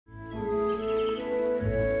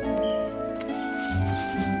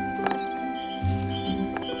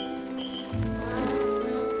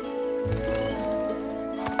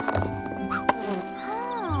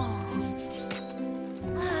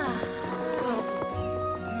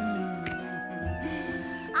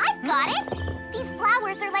got it! These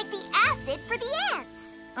flowers are like the acid for the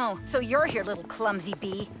ants. Oh, so you're here, little clumsy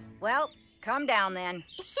bee. Well, come down then.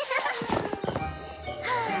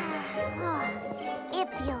 It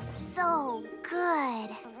feels so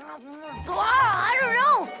good. I don't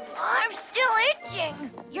know. I'm still itching.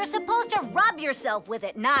 You're supposed to rub yourself with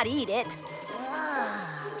it, not eat it.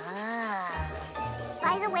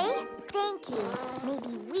 By the way, thank you.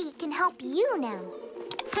 Maybe we can help you now.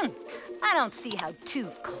 I don't see how two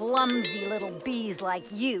clumsy little bees like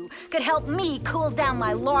you could help me cool down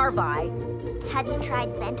my larvae. Have you tried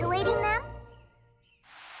ventilating them?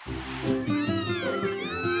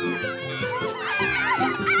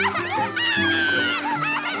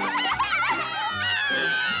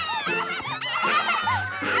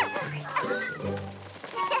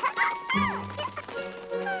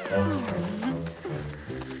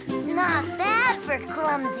 Not bad for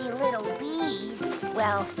clumsy little bees.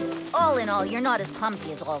 Well, all in all, you're not as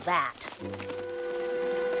clumsy as all that.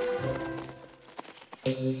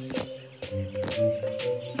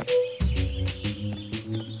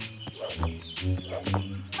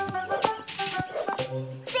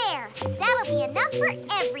 There! That'll be enough for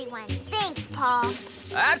everyone. Thanks, Paul.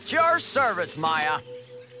 At your service, Maya.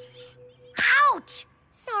 Ouch!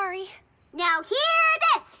 Sorry. Now hear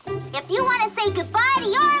this! If you want to say goodbye to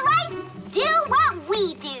your lice, do what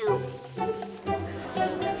we do.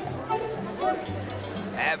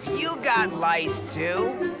 Have you got lice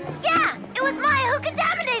too? Yeah, it was Maya who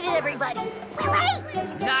contaminated everybody. Willy!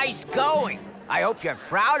 Nice going. I hope you're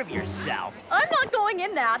proud of yourself. I'm not going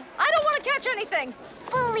in that. I don't want to catch anything.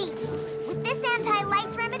 Believe me, with this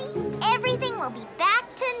anti-lice remedy, everything will be back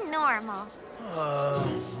to normal.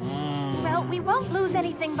 Well, we won't lose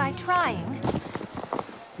anything by trying.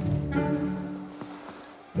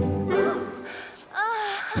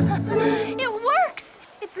 It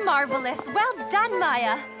works! It's marvelous. Well done,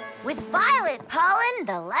 Maya. With violet pollen,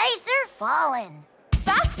 the lice are fallen.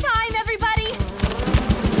 Bath time, everybody!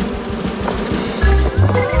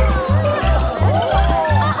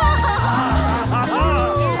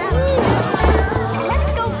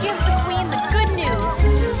 Let's go give the queen the good news.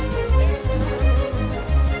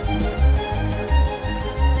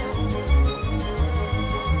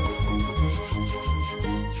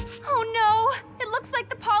 Oh no! It looks like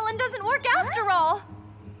the pollen doesn't work after all.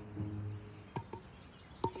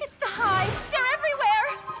 It's the hive! They're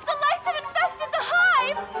everywhere! The lice have infested the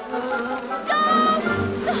hive! Stop!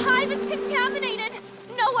 The hive is contaminated!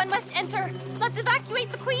 No one must enter! Let's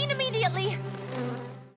evacuate the queen immediately!